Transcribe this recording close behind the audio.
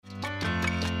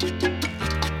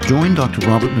Join Dr.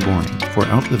 Robert Nagourney for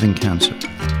Outliving Cancer,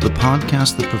 the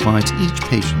podcast that provides each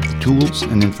patient the tools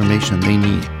and information they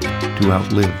need to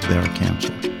outlive their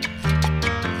cancer.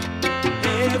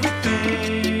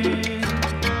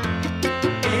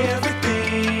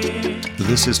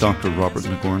 This is Dr. Robert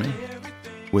Nagourney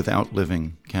with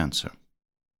Outliving Cancer.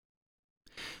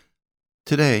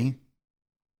 Today,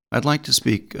 I'd like to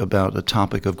speak about a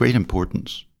topic of great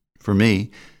importance for me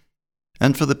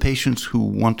and for the patients who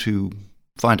want to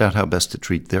find out how best to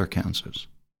treat their cancers.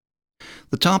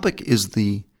 The topic is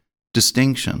the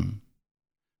distinction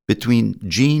between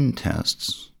gene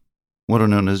tests, what are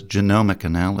known as genomic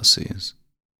analyses,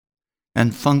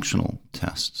 and functional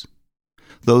tests,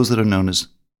 those that are known as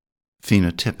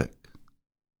phenotypic.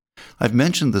 I've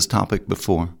mentioned this topic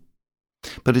before,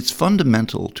 but it's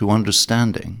fundamental to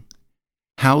understanding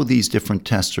how these different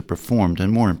tests are performed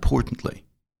and, more importantly,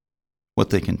 what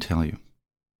they can tell you.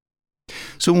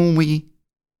 So when we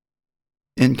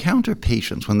encounter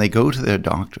patients, when they go to their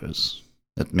doctors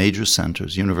at major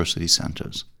centers, university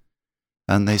centers,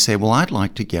 and they say, well, I'd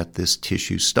like to get this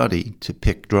tissue study to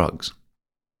pick drugs.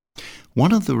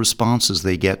 One of the responses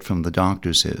they get from the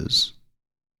doctors is,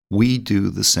 we do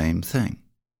the same thing.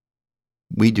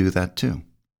 We do that too.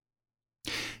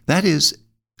 That is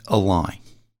a lie,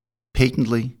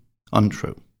 patently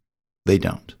untrue. They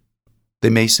don't. They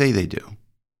may say they do,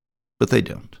 but they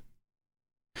don't.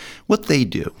 What they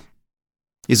do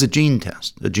is a gene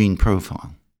test, a gene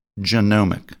profile,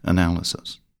 genomic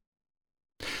analysis.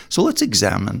 So let's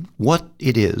examine what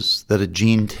it is that a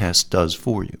gene test does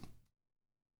for you.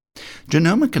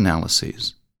 Genomic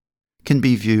analyses can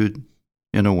be viewed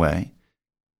in a way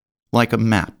like a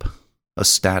map, a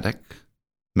static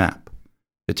map.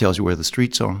 It tells you where the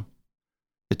streets are.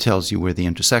 It tells you where the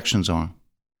intersections are.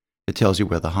 It tells you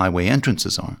where the highway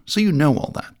entrances are. So you know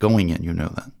all that. Going in, you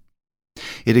know that.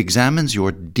 It examines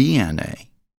your DNA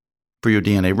for your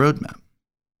DNA roadmap.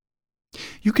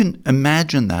 You can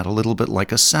imagine that a little bit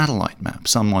like a satellite map.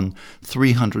 Someone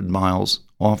 300 miles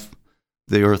off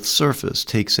the Earth's surface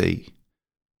takes a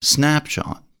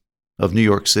snapshot of New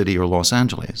York City or Los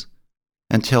Angeles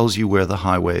and tells you where the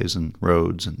highways and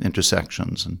roads and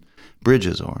intersections and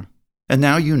bridges are. And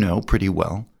now you know pretty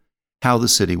well how the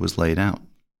city was laid out.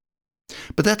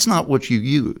 But that's not what you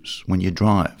use when you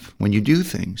drive. When you do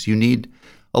things, you need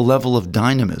a level of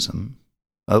dynamism,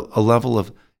 a level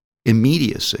of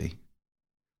immediacy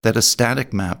that a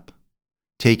static map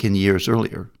taken years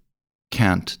earlier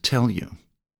can't tell you.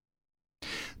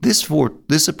 This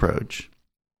approach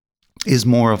is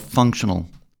more a functional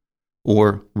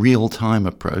or real-time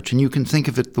approach, and you can think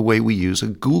of it the way we use a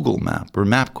Google map or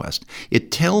MapQuest.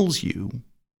 It tells you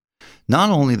not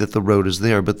only that the road is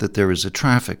there, but that there is a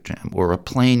traffic jam or a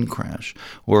plane crash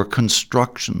or a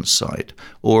construction site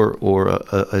or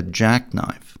a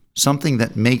jackknife, something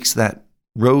that makes that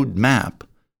road map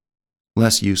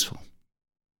less useful.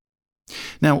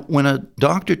 Now, when a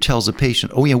doctor tells a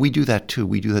patient, oh yeah, we do that too,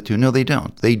 no, they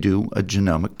don't. They do a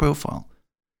genomic profile.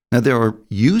 Now, there are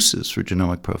uses for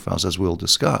genomic profiles, as we'll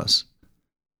discuss,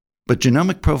 but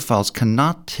genomic profiles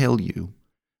cannot tell you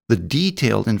the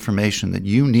detailed information that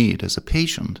you need as a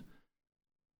patient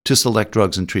to select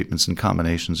drugs and treatments and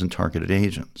combinations and targeted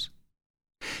agents.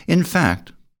 In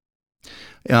fact,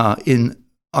 in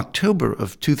October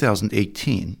of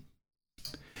 2018,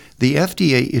 the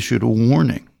FDA issued a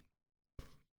warning.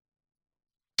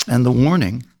 And the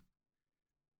warning,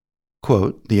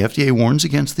 quote, the FDA warns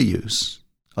against the use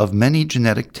of many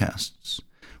genetic tests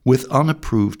with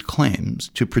unapproved claims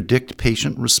to predict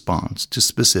patient response to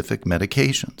specific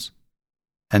medications,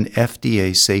 an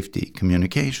FDA safety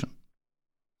communication.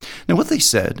 Now, what they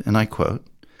said, and I quote,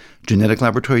 genetic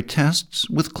laboratory tests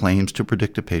with claims to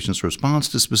predict a patient's response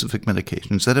to specific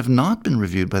medications that have not been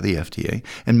reviewed by the FDA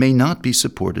and may not be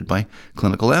supported by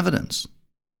clinical evidence.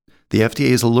 The FDA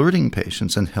is alerting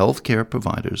patients and healthcare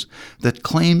providers that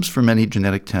claims for many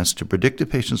genetic tests to predict a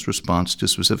patient's response to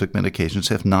specific medications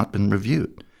have not been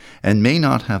reviewed and may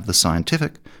not have the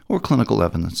scientific or clinical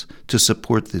evidence to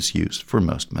support this use for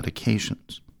most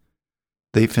medications.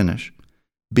 They finish,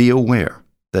 be aware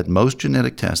that most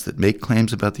genetic tests that make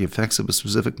claims about the effects of a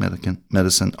specific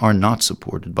medicine are not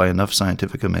supported by enough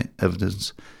scientific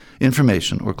evidence,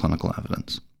 information, or clinical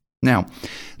evidence. Now,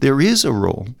 there is a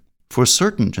role for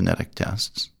certain genetic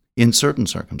tests in certain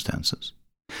circumstances,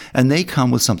 and they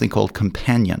come with something called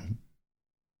companion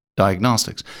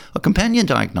diagnostics. A companion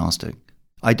diagnostic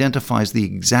identifies the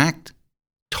exact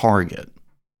target,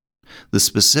 the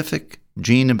specific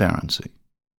gene aberrancy,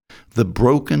 the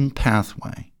broken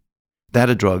pathway that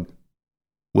a drug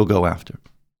will go after.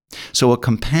 So a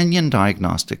companion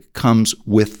diagnostic comes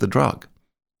with the drug.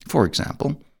 For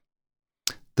example,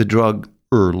 the drug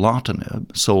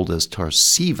erlotinib, sold as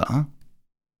Tarceva,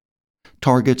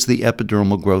 targets the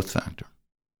epidermal growth factor.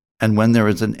 And when there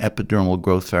is an epidermal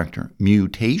growth factor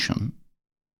mutation,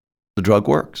 the drug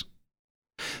works.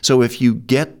 So if you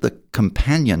get the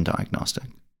companion diagnostic,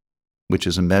 which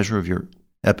is a measure of your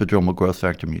epidermal growth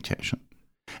factor mutation,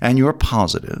 and you're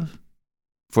positive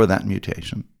for that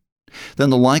mutation, then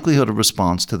the likelihood of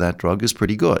response to that drug is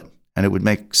pretty good, and it would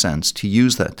make sense to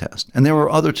use that test. And there are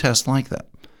other tests like that: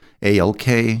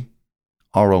 ALK,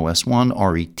 ROS1,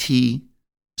 RET,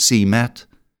 CMET.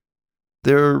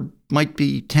 There might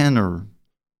be 10 or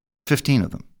 15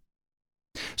 of them.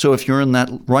 So if you're in that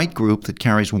right group that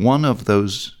carries one of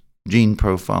those gene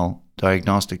profile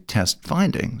diagnostic test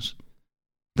findings,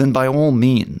 then by all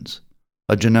means,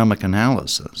 a genomic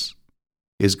analysis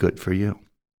is good for you.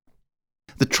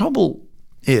 The trouble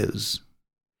is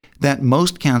that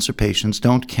most cancer patients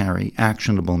don't carry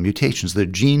actionable mutations. Their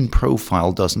gene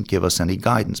profile doesn't give us any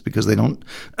guidance because they don't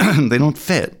they don't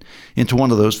fit into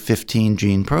one of those 15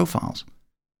 gene profiles.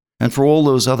 And for all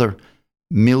those other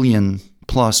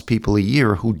million-plus people a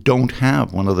year who don't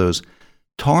have one of those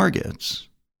targets,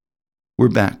 we're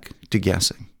back to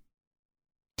guessing.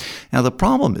 Now, the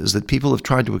problem is that people have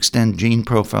tried to extend gene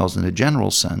profiles in a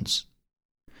general sense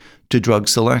to drug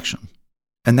selection.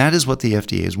 And that is what the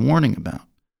FDA is warning about.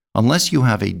 Unless you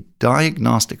have a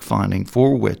diagnostic finding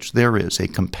for which there is a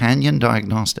companion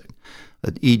diagnostic,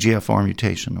 an EGFR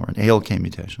mutation or an ALK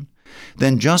mutation,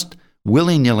 then just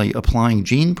willy-nilly applying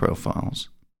gene profiles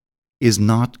is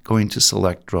not going to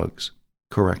select drugs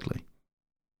correctly.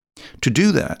 To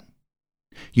do that,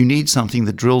 you need something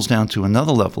that drills down to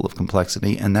another level of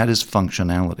complexity, and that is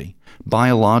functionality,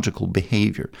 biological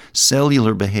behavior,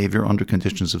 cellular behavior under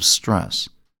conditions of stress.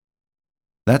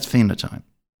 That's phenotype.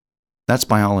 That's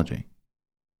biology.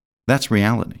 That's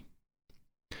reality.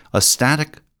 A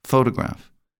static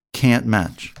photograph can't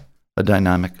match a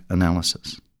dynamic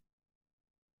analysis.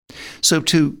 So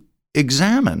to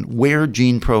examine where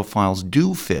gene profiles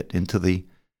do fit into the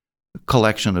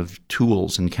collection of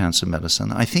tools in cancer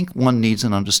medicine, I think one needs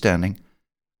an understanding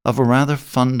of a rather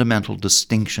fundamental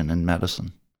distinction in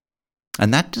medicine.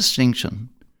 And that distinction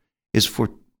is for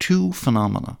two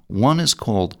phenomena. One is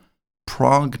called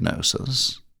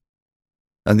prognosis,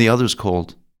 and the other is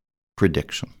called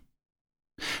prediction.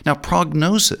 Now,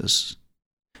 prognosis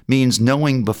means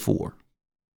knowing before.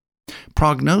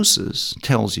 Prognosis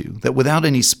tells you that without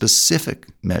any specific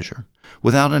measure,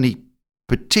 without any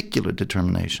particular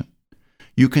determination,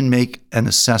 you can make an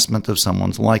assessment of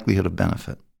someone's likelihood of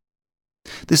benefit.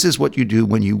 This is what you do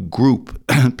when you group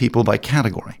people by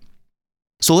category.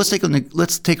 So let's take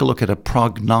a look at a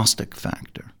prognostic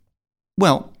factor.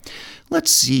 Well,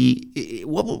 let's see,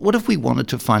 what if we wanted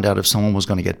to find out if someone was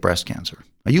going to get breast cancer?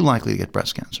 Are you likely to get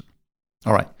breast cancer?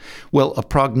 All right. Well, a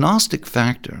prognostic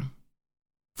factor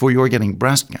for your getting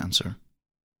breast cancer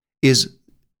is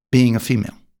being a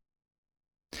female.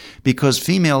 Because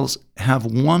females have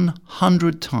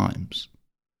 100 times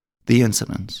the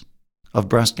incidence of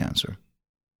breast cancer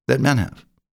that men have.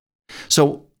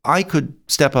 So I could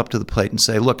step up to the plate and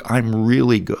say, look, I'm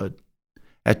really good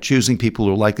at choosing people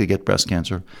who are likely to get breast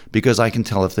cancer because I can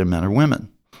tell if they're men or women.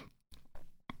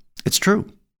 It's true.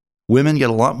 Women get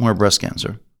a lot more breast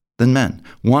cancer than men.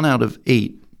 1 out of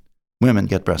 8 women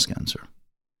get breast cancer.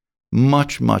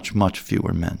 Much, much, much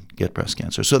fewer men get breast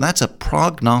cancer. So that's a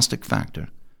prognostic factor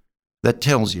that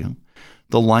tells you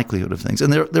the likelihood of things.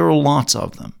 And there are lots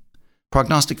of them.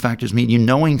 Prognostic factors mean you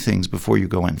knowing things before you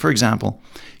go in. For example,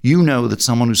 you know that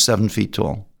someone who's 7 feet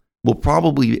tall will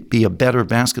probably be a better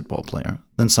basketball player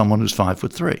than someone who's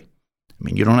 5'3". I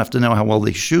mean, you don't have to know how well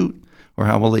they shoot or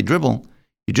how well they dribble.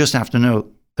 You just have to know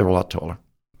they're a lot taller.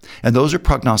 And those are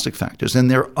prognostic factors,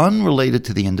 and they're unrelated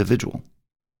to the individual.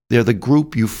 They're the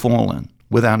group you fall in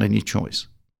without any choice.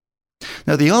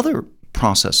 Now, the other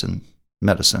process in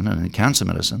medicine and in cancer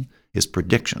medicine is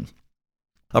prediction.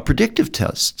 A predictive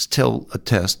test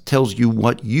tells you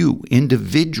what you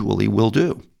individually will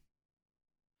do.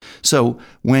 So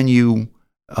when you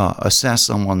assess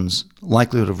someone's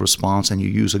likelihood of response and you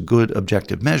use a good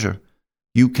objective measure,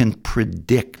 you can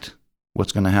predict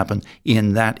what's going to happen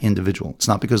in that individual. It's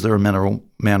not because they're a man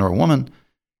or a woman.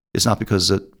 It's not because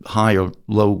it's a high or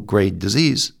low grade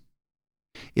disease.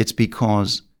 It's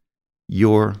because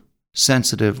you're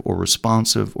sensitive or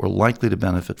responsive or likely to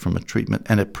benefit from a treatment.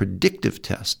 And a predictive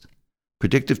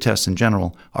tests in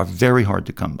general are very hard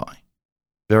to come by.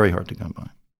 Very hard to come by.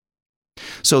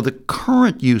 So the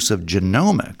current use of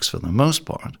genomics, for the most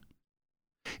part,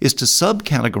 is to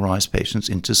subcategorize patients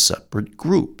into separate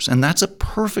groups. And that's a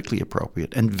perfectly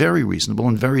appropriate and very reasonable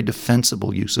and very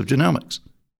defensible use of genomics.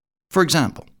 For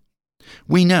example,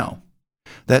 We know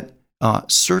that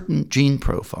certain gene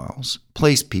profiles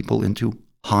place people into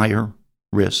higher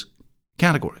risk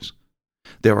categories.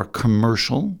 There are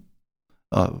commercial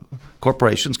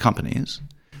corporations, companies,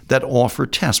 that offer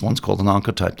tests. One's called an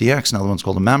Oncotype DX, another one's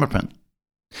called a mammoprint.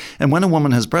 And when a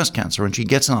woman has breast cancer and she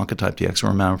gets an Oncotype DX or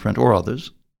a mammoprint or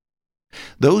others,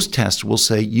 those tests will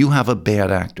say you have a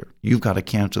bad actor. You've got a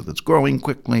cancer that's growing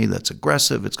quickly, that's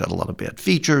aggressive, it's got a lot of bad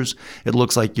features, it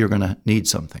looks like you're going to need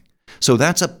something. So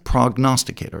that's a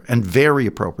prognosticator and very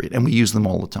appropriate, and we use them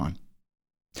all the time.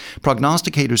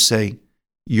 Prognosticators say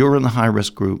you're in the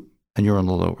high-risk group and you're in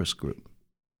the low-risk group.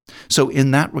 So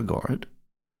in that regard,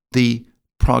 the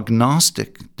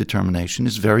prognostic determination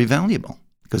is very valuable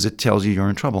because it tells you you're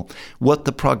in trouble. What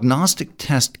the prognostic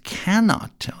test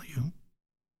cannot tell you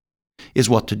is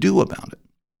what to do about it.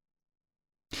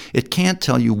 It can't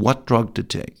tell you what drug to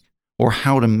take or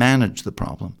how to manage the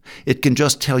problem. It can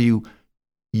just tell you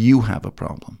you have a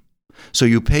problem. So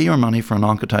you pay your money for an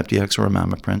Oncotype DX or a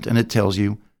mammoprint, and it tells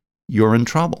you you're in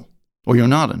trouble or you're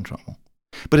not in trouble.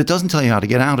 But it doesn't tell you how to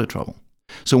get out of trouble.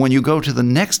 So when you go to the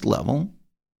next level,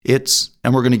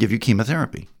 and we're going to give you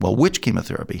chemotherapy. Well, which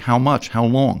chemotherapy? How much? How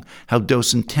long? How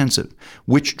dose intensive?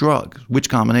 Which drugs?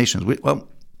 Which combinations? We don't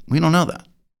know that.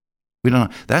 We don't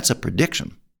know. That's a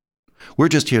prediction. We're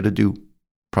just here to do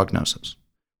prognosis.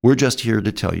 We're just here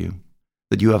to tell you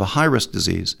that you have a high-risk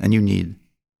disease and you need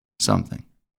something.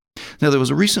 Now, there was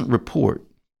a recent report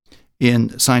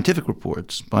in Scientific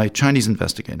Reports by a Chinese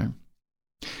investigator,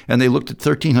 and they looked at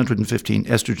 1,315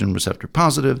 estrogen receptor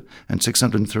positive and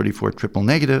 634 triple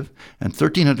negative and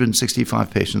 1,365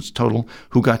 patients total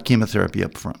who got chemotherapy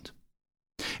up front.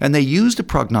 And they used a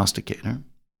prognosticator,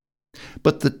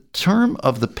 but the term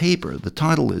of the paper, the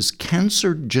title is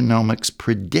Cancer Genomics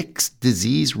Predicts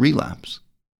Disease Relapse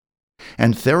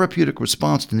and Therapeutic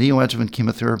Response to Neoadjuvant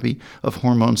Chemotherapy of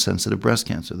Hormone-Sensitive Breast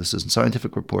Cancer. This is in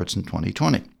Scientific Reports in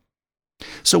 2020.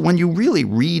 So when you really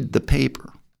read the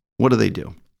paper, what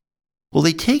do? Well,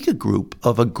 they take a group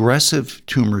of aggressive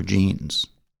tumor genes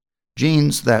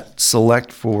that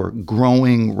select for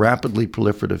growing, rapidly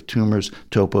proliferative tumors,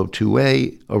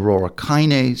 topo2A, aurora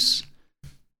kinase,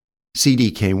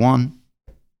 CDK1,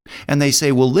 and they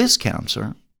say, well, this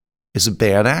cancer is a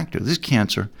bad actor. This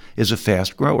cancer is a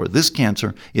fast grower. This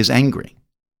cancer is angry.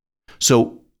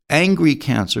 So angry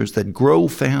cancers that grow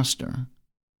faster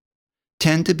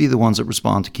tend to be the ones that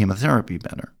respond to chemotherapy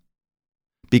better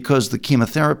because the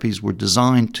chemotherapies were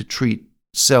designed to treat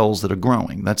cells that are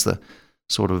growing. That's the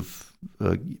sort of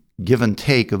give and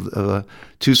take of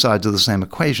two sides of the same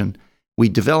equation. We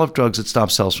develop drugs that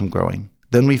stop cells from growing.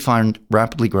 Then we find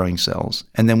rapidly growing cells,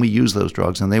 and then we use those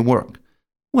drugs and they work.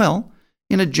 Well,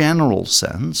 in a general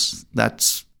sense,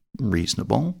 that's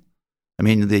reasonable. I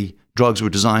mean, the drugs were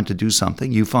designed to do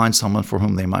something. You find someone for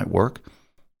whom they might work.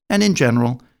 And in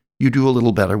general, you do a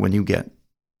little better when you get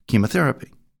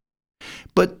chemotherapy.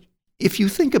 But if you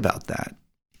think about that,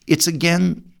 it's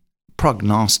again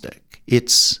prognostic.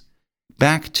 It's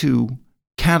back to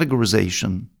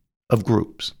categorization of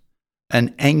groups.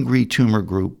 An angry tumor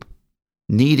group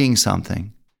needing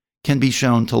something can be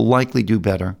shown to likely do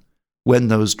better when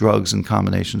those drugs and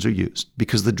combinations are used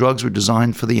because the drugs were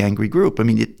designed for the angry group. I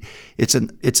mean, it's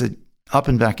a up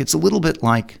and back. It's a little bit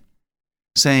like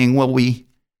saying, well, we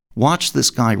watched this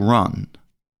guy run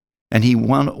and he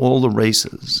won all the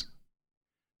races,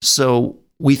 so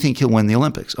we think he'll win the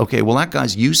Olympics. Okay, well, that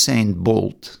guy's Usain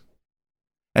Bolt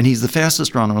and he's the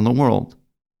fastest runner in the world.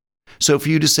 So for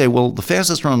you to say, well, the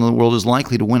fastest runner in the world is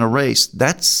likely to win a race,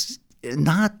 that's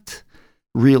not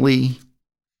really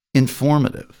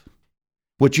informative.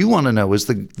 What you want to know is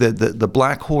the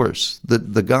black horse,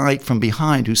 the guy from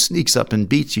behind who sneaks up and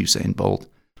beats Usain Bolt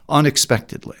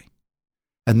unexpectedly.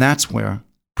 And that's where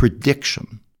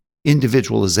prediction,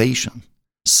 individualization,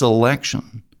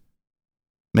 selection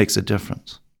makes a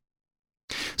difference.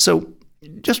 So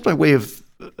just by way of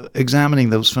examining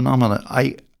those phenomena,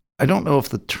 I don't know if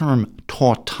the term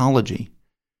tautology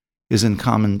is in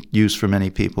common use for many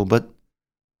people, but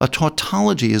a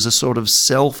tautology is a sort of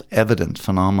self-evident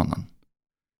phenomenon.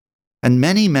 And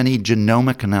many, many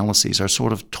genomic analyses are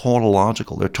sort of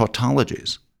tautological. They're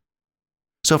tautologies.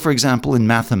 So, for example, in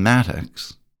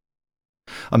mathematics,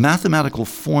 a mathematical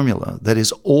formula that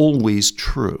is always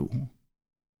true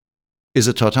is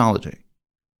a tautology.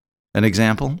 An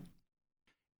example,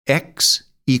 x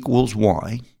equals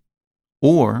y,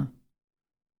 or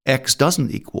x doesn't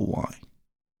equal y.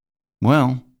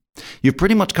 Well, you've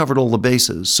pretty much covered all the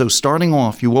bases, so starting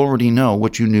off, you already know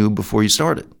what you knew before you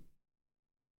started.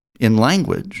 In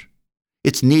language,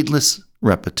 it's needless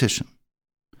repetition.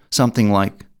 Something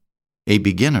like a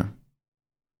beginner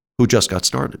who just got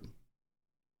started.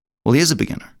 Well, he is a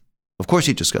beginner. Of course,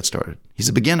 he just got started. He's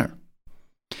a beginner.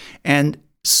 And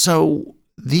so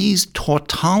these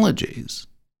tautologies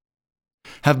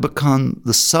have become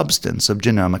the substance of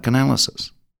genomic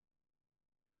analysis.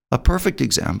 A perfect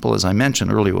example, as I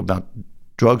mentioned earlier, about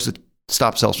drugs that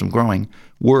stop cells from growing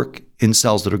work in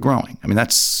cells that are growing. I mean,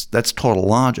 that's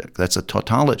tautologic. That's a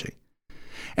tautology.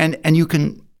 And you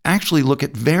can actually look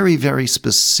at very, very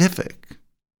specific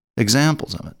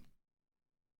examples of it.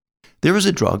 There is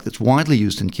a drug that's widely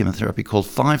used in chemotherapy called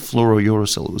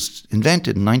 5-fluorouracil. It was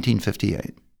invented in 1958.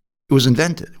 It was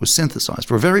invented, it was synthesized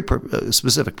for a very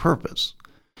specific purpose.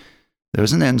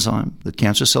 There's an enzyme that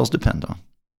cancer cells depend on.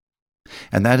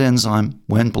 And that enzyme,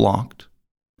 when blocked,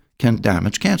 can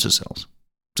damage cancer cells.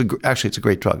 Actually, it's a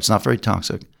great drug. It's not very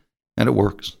toxic, and it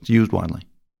works. It's used widely.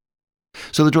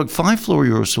 So the drug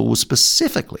 5-fluorouracil was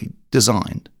specifically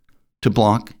designed to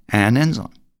block an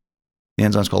enzyme. The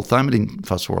enzyme is called thymidine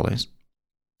synthetase.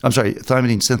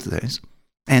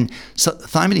 And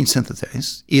thymidine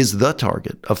synthetase is the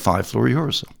target of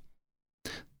 5-fluorouracil.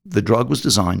 The drug was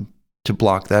designed to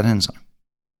block that enzyme.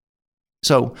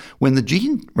 So when the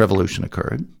gene revolution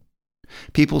occurred,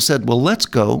 people said, well, let's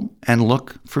go and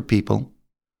look for people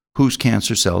whose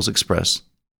cancer cells express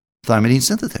thymidine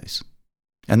synthetase.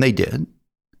 And they did.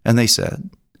 And they said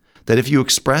that if you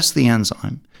express the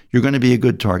enzyme, you're going to be a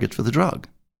good target for the drug.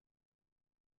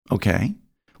 Okay.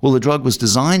 Well, the drug was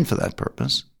designed for that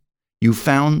purpose. You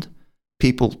found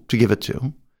people to give it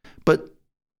to. But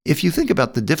if you think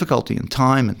about the difficulty and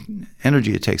time and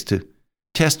energy it takes to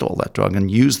test all that drug and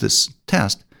use this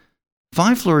test,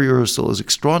 5-fluorouracil is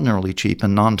extraordinarily cheap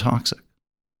and non-toxic.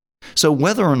 So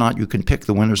whether or not you can pick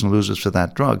the winners and losers for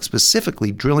that drug,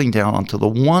 specifically drilling down onto the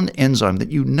one enzyme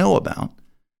that you know about,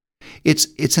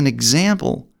 it's an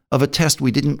example of a test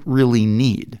we didn't really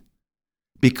need,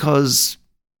 because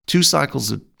 2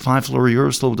 cycles of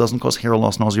 5-fluorouracil doesn't cause hair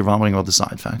loss, nausea, vomiting, or other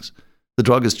side effects. The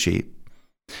drug is cheap.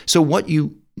 So what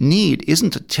you need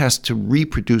isn't a test to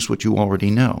reproduce what you already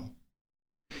know.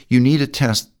 You need a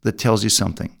test that tells you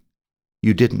something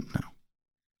you didn't know.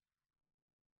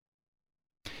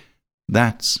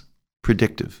 That's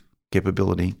predictive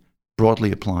capability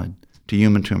broadly applied to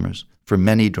human tumors for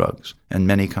many drugs and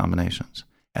many combinations.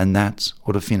 And that's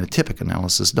what a phenotypic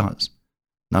analysis does.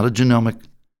 Not a genomic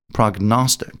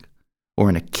prognostic or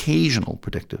an occasional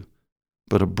predictive,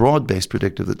 but a broad-based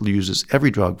predictive that uses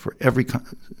every drug for every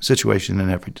situation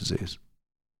and every disease.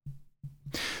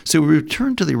 So we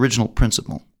return to the original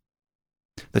principle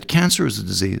that cancer is a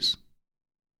disease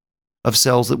of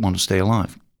cells that want to stay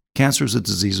alive. Cancer is a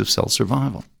disease of cell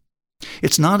survival.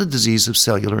 It's not a disease of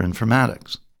cellular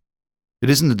informatics. It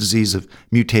isn't a disease of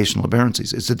mutational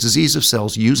aberrancies. It's a disease of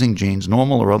cells using genes,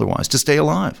 normal or otherwise, to stay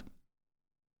alive.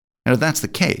 And if that's the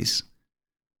case,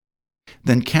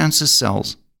 then cancer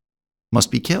cells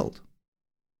must be killed.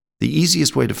 The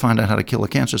easiest way to find out how to kill a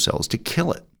cancer cell is to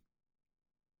kill it.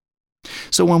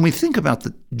 So when we think about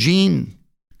the gene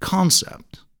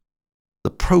concept,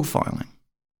 the profiling,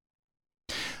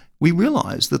 we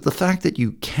realize that the fact that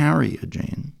you carry a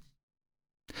gene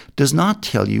does not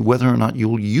tell you whether or not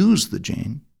you'll use the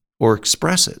gene or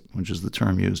express it, which is the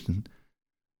term used in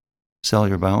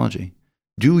cellular biology.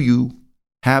 Do you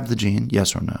have the gene?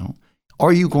 Yes or no.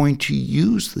 Are you going to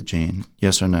use the gene?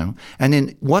 Yes or no. And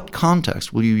in what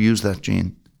context will you use that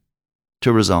gene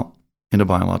to result in a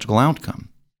biological outcome?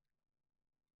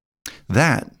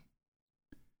 That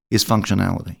is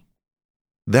functionality.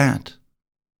 That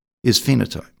is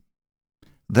phenotype.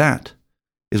 That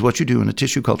is what you do in a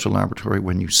tissue culture laboratory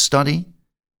when you study,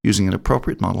 using an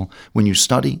appropriate model, when you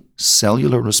study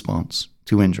cellular response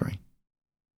to injury.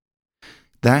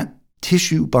 That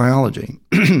tissue biology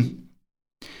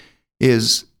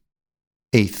is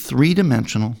a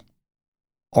 3-dimensional,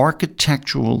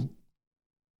 architectural,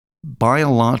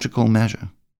 biological measure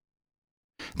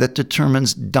that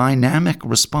determines dynamic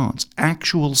response,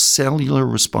 actual cellular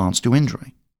response to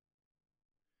injury.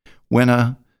 When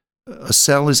a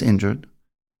cell is injured,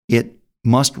 it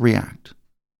must react.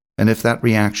 And if that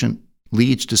reaction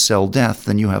leads to cell death,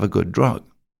 then you have a good drug.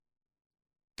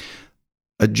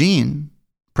 A gene,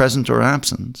 present or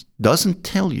absent, doesn't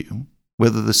tell you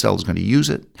whether the cell is going to use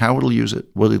it, how it'll use it,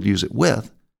 what it'll use it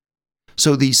with.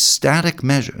 So these static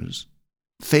measures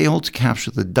fail to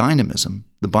capture the dynamism,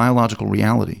 the biological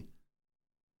reality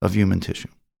of human tissue.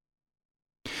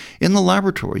 In the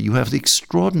laboratory, you have the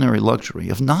extraordinary luxury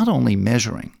of not only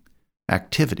measuring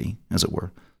activity, as it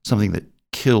were, something that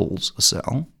kills a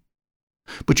cell,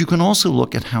 but you can also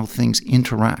look at how things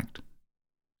interact.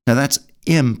 Now, that's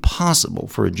impossible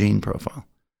for a gene profile.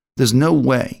 There's no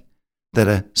way that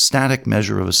a static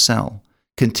measure of a cell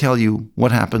can tell you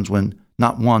what happens when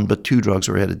not one, but two drugs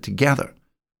are added together.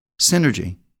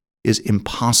 Synergy is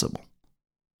impossible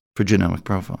for genomic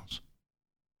profiles.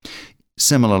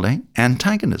 Similarly,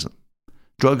 antagonism,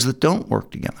 drugs that don't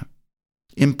work together,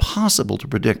 impossible to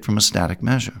predict from a static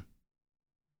measure.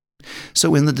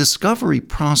 So in the discovery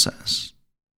process,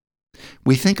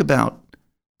 we think about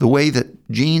the way that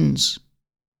genes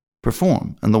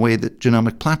perform and the way that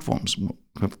genomic platforms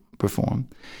perform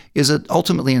is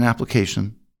ultimately an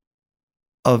application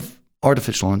of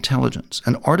artificial intelligence.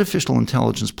 An artificial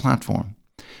intelligence platform,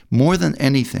 more than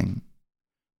anything,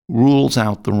 rules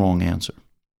out the wrong answer.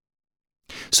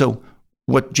 So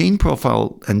what gene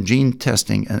profile and gene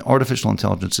testing and artificial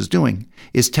intelligence is doing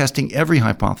is testing every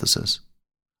hypothesis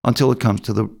until it comes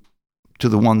to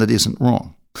the one that isn't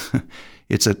wrong.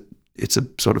 It's a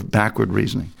sort of backward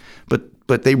reasoning.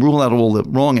 But they rule out all the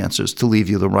wrong answers to leave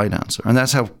you the right answer. And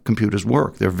that's how computers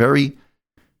work. They're very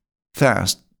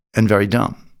fast and very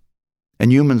dumb.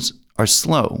 And humans are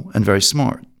slow and very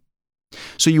smart.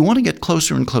 So you want to get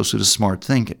closer and closer to smart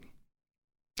thinking.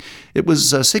 It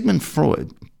was Sigmund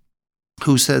Freud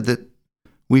who said that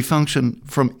we function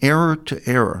from error to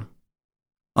error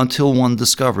until one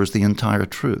discovers the entire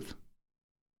truth.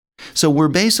 So we're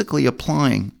basically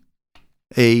applying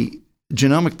a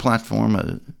genomic platform,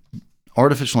 an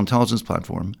artificial intelligence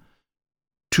platform,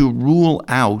 to rule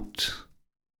out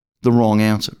the wrong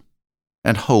answer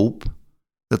and hope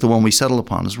that the one we settle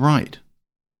upon is right.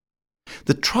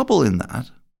 The trouble in that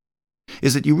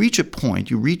is that you reach a point,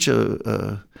 you reach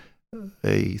a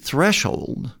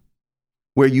threshold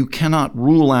where you cannot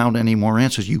rule out any more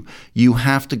answers. You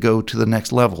have to go to the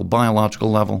next level, biological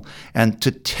level, and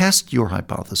to test your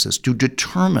hypothesis, to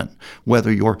determine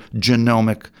whether your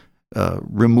genomic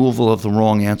removal of the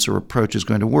wrong answer approach is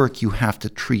going to work, you have to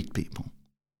treat people.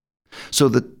 So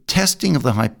the testing of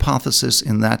the hypothesis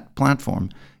in that platform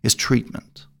is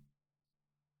treatment.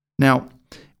 Now,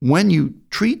 when you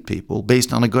treat people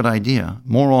based on a good idea,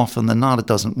 more often than not, it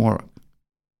doesn't work.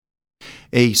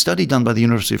 A study done by the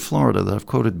University of Florida that I've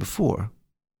quoted before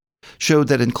showed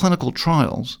that in clinical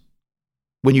trials,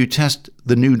 when you test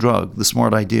the new drug, the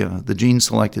smart idea, the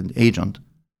gene-selected agent,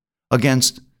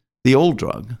 against the old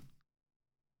drug,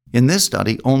 in this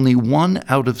study, only 1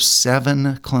 out of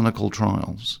 7 clinical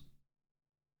trials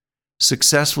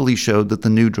successfully showed that the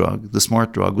new drug, the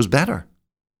smart drug, was better.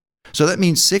 So that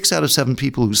means 6 out of 7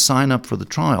 people who sign up for the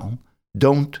trial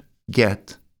don't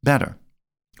get better,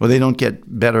 or they don't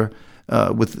get better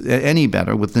with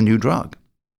the new drug.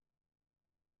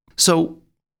 So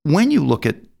when you look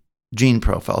at gene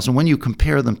profiles and when you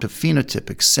compare them to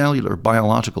phenotypic, cellular,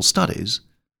 biological studies,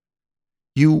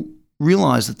 you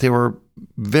realize that there are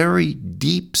very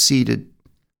deep-seated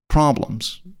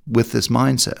problems with this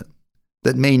mindset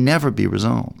that may never be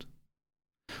resolved.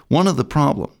 One of the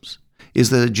problems is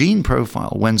that a gene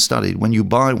profile, when studied, when you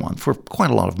buy one, for quite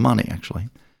a lot of money actually,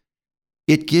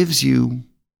 it gives you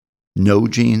no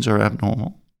genes are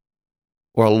abnormal,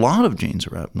 or a lot of genes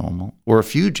are abnormal, or a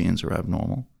few genes are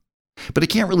abnormal, but it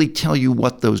can't really tell you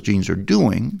what those genes are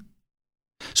doing.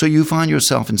 So you find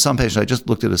yourself in some patients, I just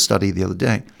looked at a study the other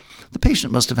day, the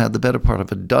patient must have had the better part of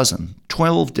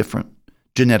 12 different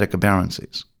genetic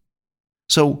aberrancies.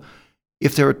 So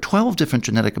if there are 12 different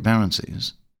genetic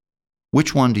aberrancies,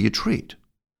 which one do you treat?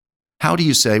 How do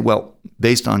you say, well,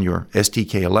 based on your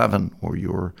STK11 or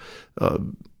your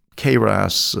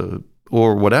KRAS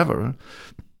or whatever,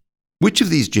 which of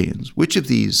these genes, which of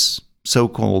these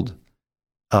so-called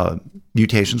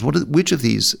mutations, which of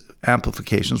these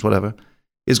amplifications, whatever,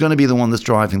 is going to be the one that's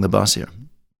driving the bus here?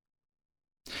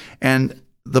 And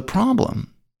the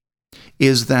problem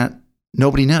is that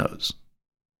nobody knows.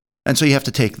 And so you have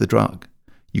to take the drug.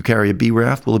 You carry a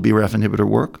BRAF, will a BRAF inhibitor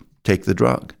work? Take the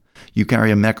drug. You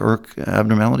carry a MEK-ERK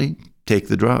abnormality? Take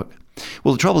the drug.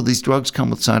 Well, the trouble is these drugs come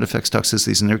with side effects,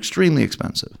 toxicities, and they're extremely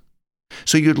expensive.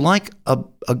 So you'd like a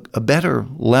better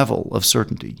level of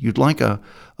certainty. You'd like a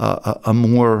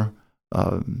more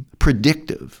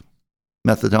predictive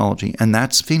methodology, and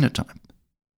that's phenotype.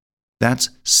 That's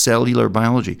cellular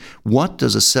biology. What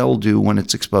does a cell do when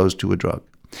it's exposed to a drug?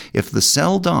 If the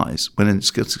cell dies when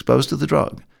it gets exposed to the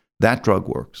drug, that drug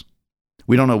works.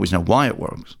 We don't always know why it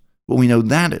works, but we know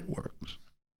that it works.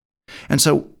 And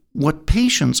so what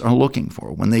patients are looking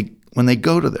for when they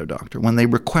go to their doctor, when they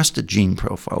request a gene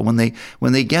profile,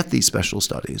 when they get these special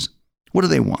studies, what do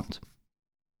they want?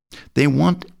 They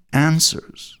want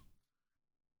answers,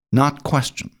 not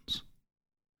questions.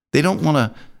 They don't want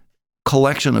a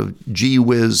collection of gee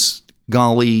whiz,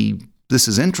 golly, this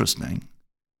is interesting.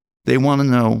 They want to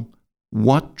know,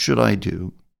 what should I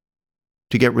do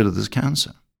to get rid of this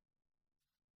cancer?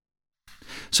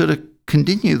 So to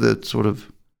continue the sort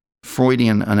of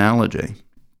Freudian analogy,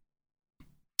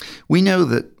 we know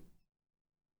that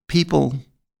people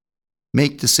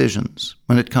make decisions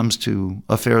when it comes to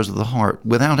affairs of the heart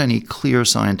without any clear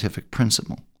scientific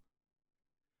principle.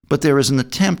 But there is an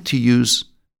attempt to use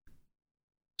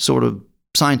sort of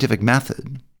scientific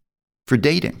method for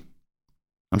dating.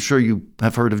 I'm sure you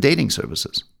have heard of dating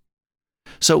services.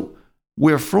 So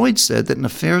where Freud said that in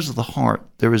affairs of the heart,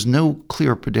 there is no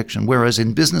clear prediction, whereas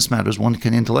in business matters, one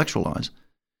can intellectualize.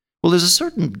 Well, there's a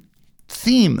certain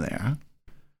theme there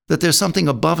that there's something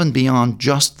above and beyond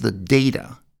just the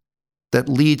data that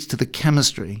leads to the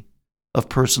chemistry of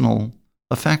personal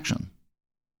affection.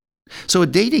 So a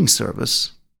dating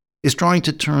service is trying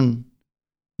to turn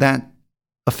that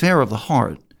affair of the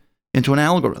heart into an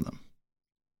algorithm.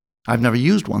 I've never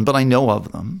used one, but I know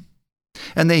of them.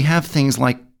 And they have things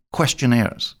like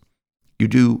questionnaires. You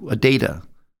do a data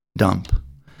dump,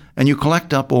 and you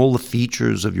collect up all the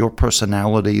features of your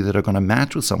personality that are going to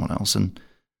match with someone else. And,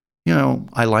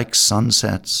 I like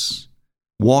sunsets,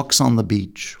 walks on the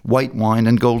beach, white wine,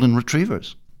 and golden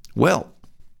retrievers. Well,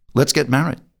 let's get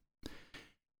married.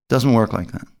 Doesn't work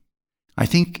like that. I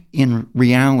think in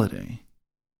reality,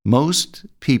 most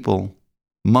people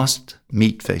must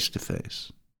meet face to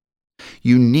face.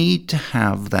 You need to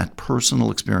have that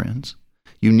personal experience.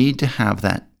 You need to have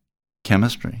that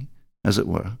chemistry, as it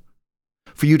were,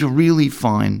 for you to really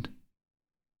find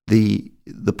the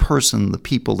person, the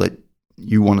people that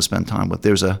you want to spend time with.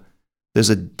 There's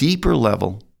a deeper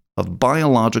level of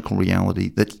biological reality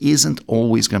that isn't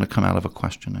always going to come out of a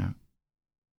questionnaire.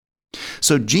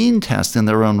 So gene tests in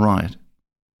their own right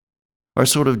are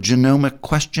sort of genomic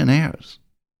questionnaires.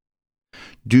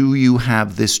 Do you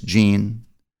have this gene?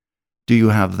 Do you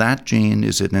have that gene?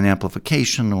 Is it an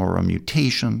amplification or a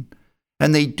mutation?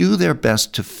 And they do their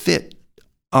best to fit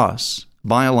us,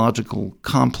 biological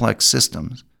complex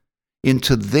systems,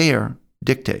 into their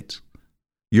dictates.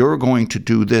 You're going to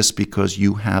do this because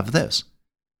you have this.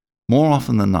 More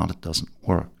often than not, it doesn't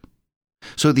work.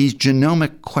 So these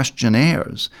genomic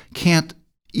questionnaires can't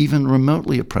even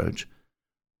remotely approach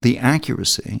the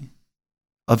accuracy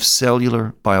of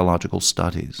cellular biological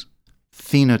studies,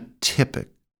 phenotypic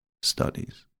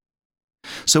studies.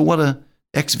 So what a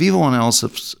ex vivo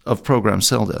analysis of programmed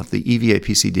cell death, the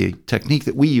EVA-PCD technique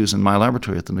that we use in my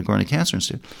laboratory at the Nagourney Cancer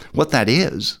Institute, what that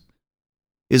is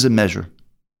a measure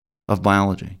of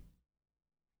biology.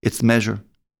 It's a measure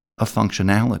of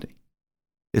functionality.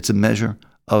 It's a measure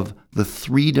of the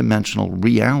three-dimensional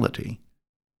reality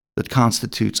that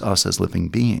constitutes us as living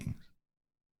beings.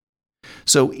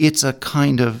 So it's a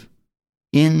kind of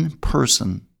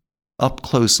in-person, up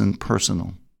close and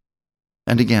personal.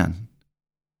 And again,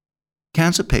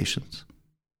 cancer patients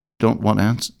don't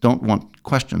want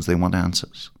questions, they want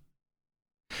answers.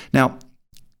 Now,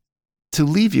 to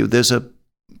leave you, there's a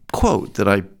quote that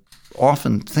I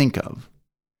often think of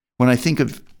when I think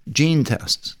of gene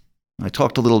tests. I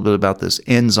talked a little bit about this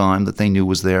enzyme that they knew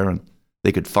was there, and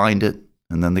they could find it,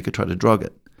 and then they could try to drug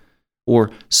it.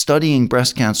 Or studying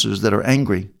breast cancers that are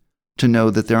angry to know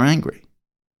that they're angry.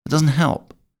 It doesn't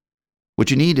help.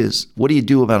 What you need is, what do you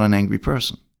do about an angry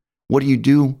person? What do you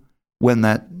do when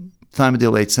that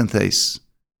thymidylate synthase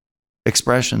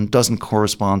expression doesn't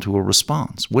correspond to a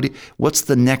response? What's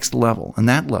the next level? And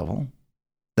that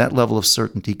level of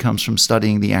certainty comes from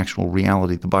studying the actual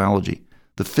reality, the biology,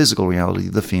 the physical reality,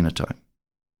 the phenotype.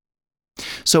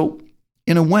 So,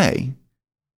 in a way,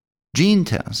 gene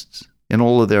tests, in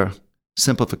all of their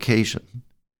simplification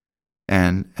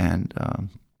and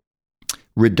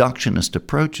reductionist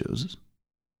approaches,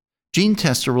 gene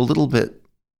tests are a little bit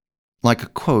like a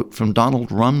quote from Donald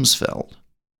Rumsfeld,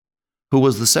 who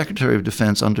was the Secretary of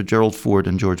Defense under Gerald Ford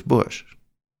and George Bush.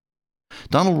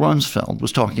 Donald Rumsfeld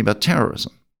was talking about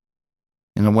terrorism.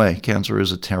 In a way, cancer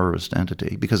is a terrorist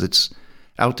entity because it's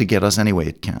out to get us any way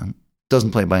it can. It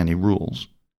doesn't play by any rules.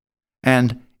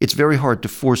 And it's very hard to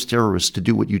force terrorists to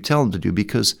do what you tell them to do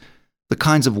because the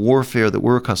kinds of warfare that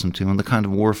we're accustomed to and the kind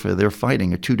of warfare they're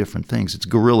fighting are two different things. It's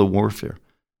guerrilla warfare.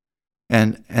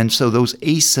 And so those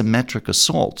asymmetric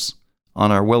assaults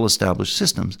on our well-established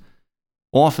systems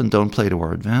often don't play to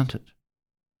our advantage.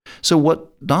 So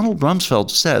what Donald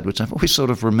Rumsfeld said, which I've always sort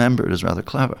of remembered as rather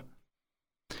clever,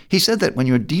 he said that when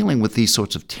you're dealing with these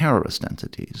sorts of terrorist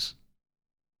entities,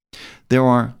 there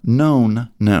are known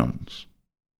knowns.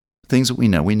 Things that we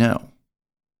know.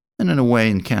 And in a way,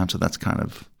 in cancer, that's kind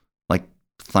of like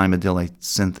thymidylate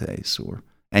synthase or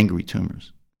angry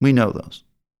tumors. We know those.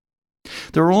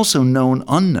 There are also known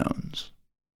unknowns.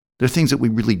 There are things that we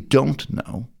really don't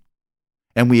know,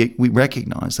 and we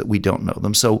recognize that we don't know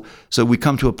them. So we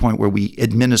come to a point where we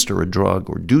administer a drug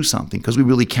or do something because we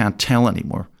really can't tell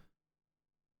anymore.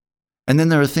 And then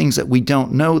there are things that we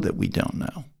don't know that we don't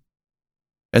know.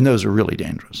 And those are really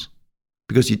dangerous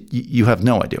because you have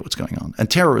no idea what's going on.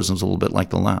 And terrorism is a little bit like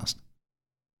the last.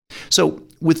 So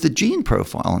with the gene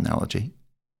profile analogy,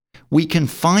 we can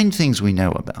find things we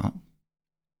know about.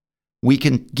 We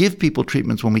can give people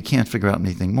treatments when we can't figure out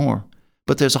anything more.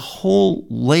 But there's a whole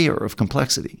layer of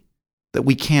complexity that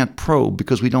we can't probe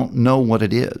because we don't know what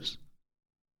it is.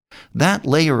 That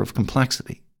layer of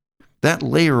complexity, that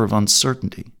layer of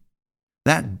uncertainty,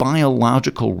 that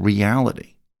biological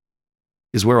reality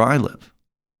is where I live.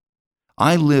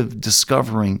 I live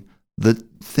discovering the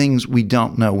things we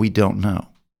don't know.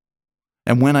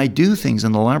 And when I do things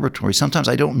in the laboratory, sometimes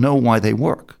I don't know why they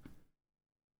work.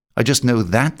 I just know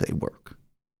that they work.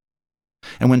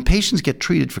 And when patients get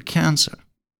treated for cancer,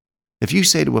 if you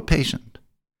say to a patient,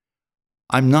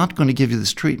 I'm not going to give you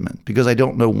this treatment because I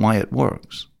don't know why it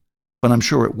works, but I'm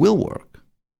sure it will work,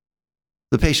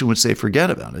 the patient would say, forget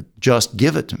about it, just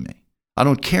give it to me. I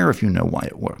don't care if you know why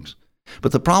it works.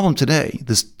 But the problem today,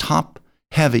 this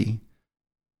top-heavy,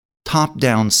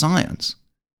 top-down science,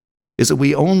 is that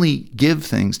we only give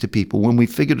things to people when we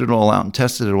figured it all out and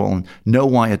tested it all and know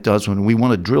why it does, when we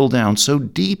want to drill down so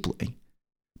deeply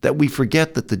that we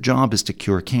forget that the job is to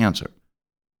cure cancer.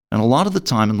 And a lot of the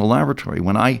time in the laboratory,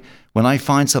 when I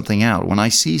find something out, when I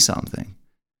see something,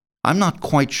 I'm not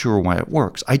quite sure why it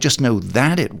works. I just know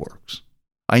that it works.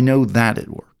 I know that it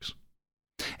works.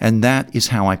 And that is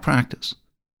how I practice.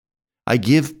 I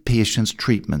give patients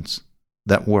treatments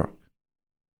that work.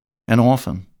 And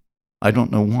often, I don't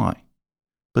know why.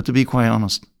 But to be quite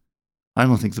honest, I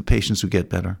don't think the patients who get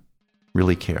better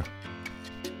really care.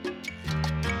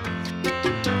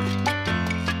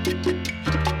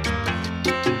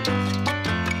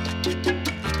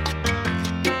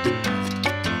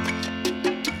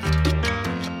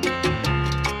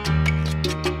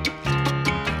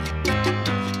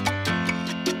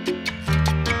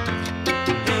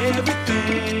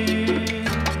 Everything